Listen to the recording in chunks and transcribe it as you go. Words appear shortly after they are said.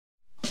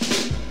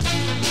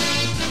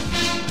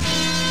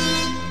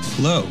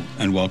Hello,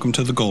 and welcome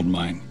to The Gold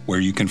Mine, where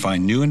you can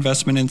find new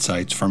investment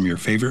insights from your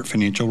favorite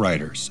financial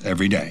writers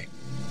every day.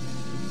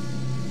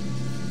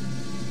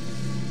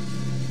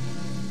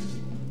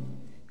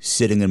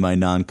 Sitting in my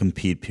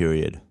non-compete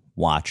period,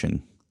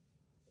 watching.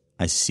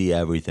 I see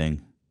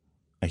everything.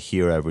 I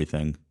hear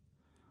everything.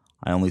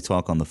 I only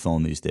talk on the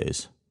phone these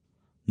days.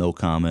 No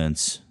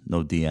comments,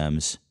 no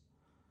DMs.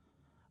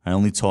 I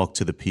only talk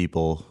to the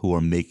people who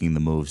are making the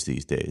moves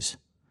these days,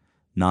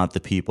 not the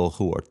people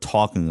who are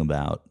talking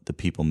about the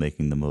people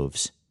making the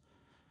moves.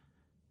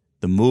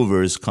 The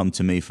movers come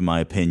to me for my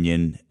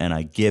opinion, and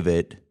I give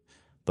it,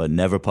 but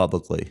never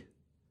publicly.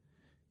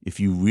 If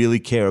you really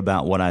care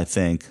about what I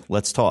think,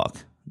 let's talk,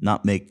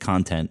 not make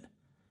content.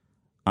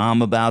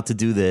 I'm about to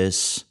do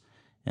this,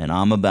 and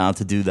I'm about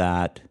to do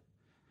that.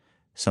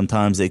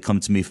 Sometimes they come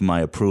to me for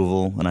my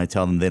approval, and I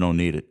tell them they don't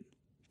need it.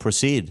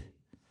 Proceed.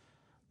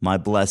 My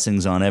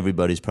blessings on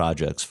everybody's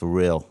projects, for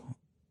real.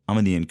 I'm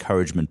in the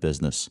encouragement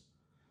business.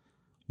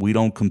 We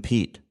don't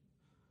compete.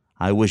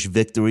 I wish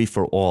victory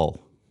for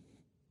all.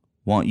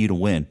 Want you to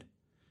win.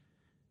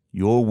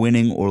 Your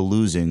winning or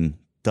losing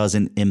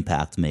doesn't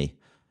impact me.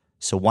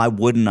 So why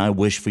wouldn't I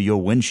wish for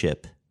your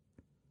winship?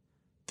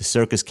 The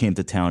circus came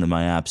to town in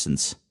my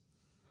absence.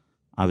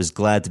 I was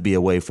glad to be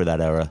away for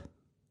that era.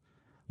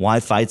 Why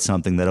fight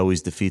something that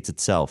always defeats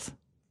itself?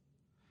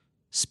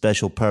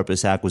 Special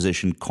purpose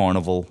acquisition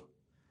carnival,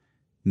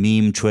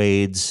 meme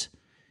trades,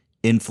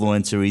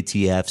 influencer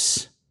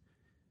ETFs.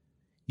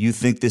 You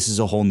think this is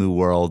a whole new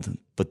world,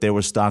 but there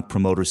were stock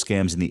promoter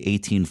scams in the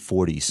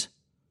 1840s.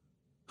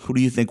 Who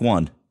do you think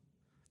won?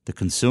 The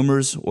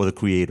consumers or the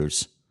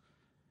creators?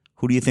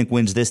 Who do you think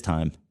wins this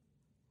time?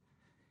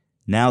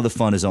 Now the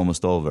fun is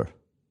almost over.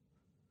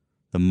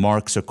 The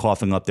marks are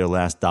coughing up their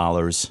last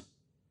dollars.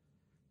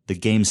 The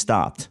game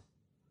stopped.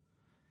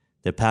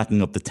 They're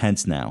packing up the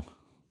tents now.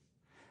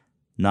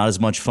 Not as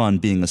much fun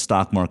being a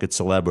stock market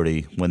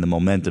celebrity when the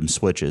momentum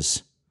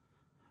switches.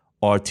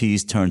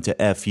 RTs turn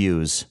to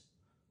FUs.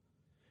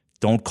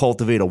 Don't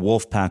cultivate a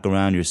wolf pack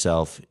around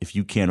yourself if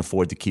you can't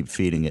afford to keep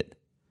feeding it.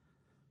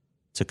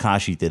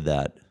 Takashi did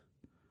that.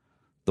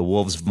 The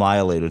wolves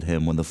violated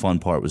him when the fun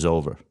part was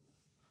over.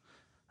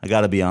 I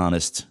gotta be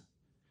honest,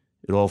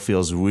 it all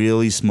feels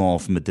really small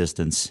from a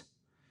distance.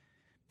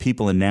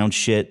 People announce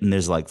shit and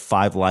there's like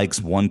 5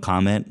 likes, 1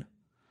 comment.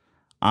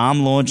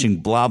 I'm launching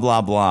blah,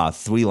 blah, blah,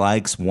 3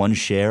 likes, 1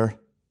 share.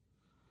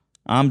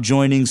 I'm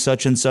joining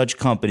such and such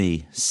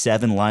company,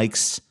 7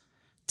 likes,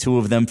 2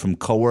 of them from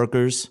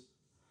coworkers.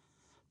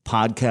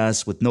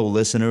 Podcasts with no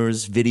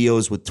listeners,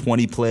 videos with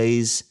 20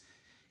 plays.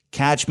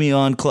 Catch me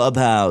on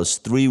Clubhouse,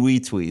 3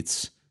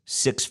 retweets,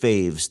 6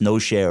 faves, no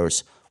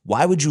shares.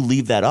 Why would you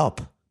leave that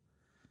up?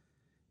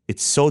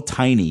 It's so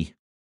tiny,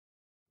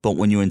 but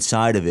when you're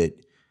inside of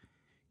it,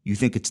 you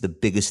think it's the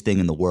biggest thing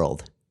in the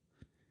world.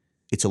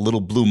 It's a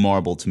little blue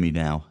marble to me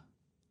now.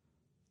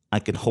 I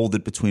can hold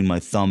it between my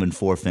thumb and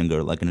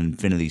forefinger like an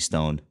infinity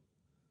stone.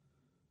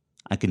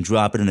 I can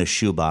drop it in a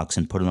shoebox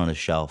and put it on a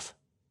shelf.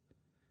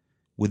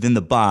 Within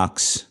the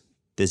box,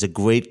 there's a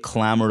great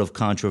clamor of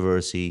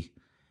controversy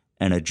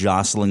and a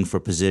jostling for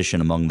position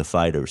among the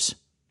fighters.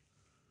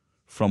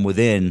 From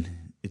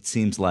within, it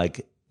seems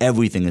like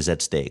everything is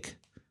at stake.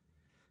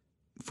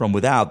 From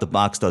without, the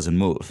box doesn't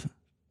move,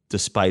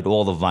 despite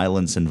all the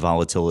violence and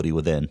volatility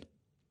within.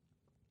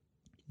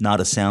 Not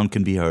a sound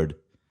can be heard.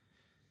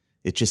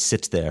 It just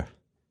sits there.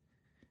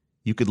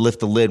 You could lift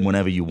the lid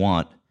whenever you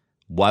want.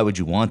 Why would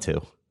you want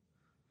to?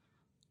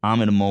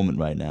 I'm in a moment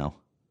right now,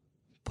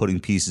 putting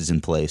pieces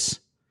in place,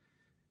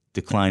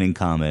 declining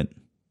comment,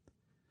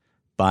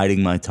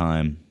 biding my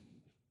time,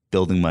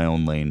 building my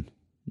own lane.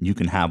 You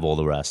can have all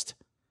the rest.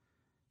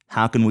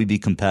 How can we be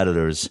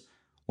competitors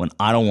when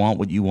I don't want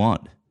what you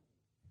want?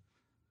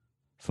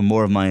 For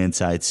more of my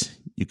insights,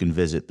 you can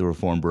visit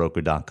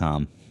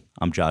thereformbroker.com.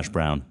 I'm Josh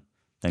Brown.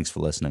 Thanks for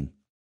listening.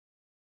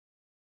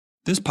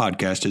 This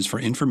podcast is for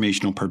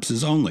informational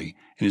purposes only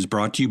and is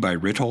brought to you by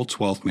Ritholtz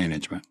Wealth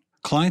Management.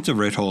 Clients of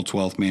Ritholtz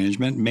Wealth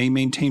Management may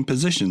maintain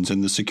positions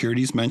in the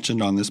securities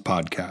mentioned on this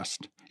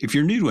podcast. If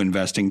you're new to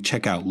investing,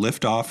 check out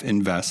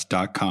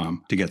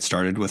liftoffinvest.com to get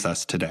started with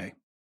us today.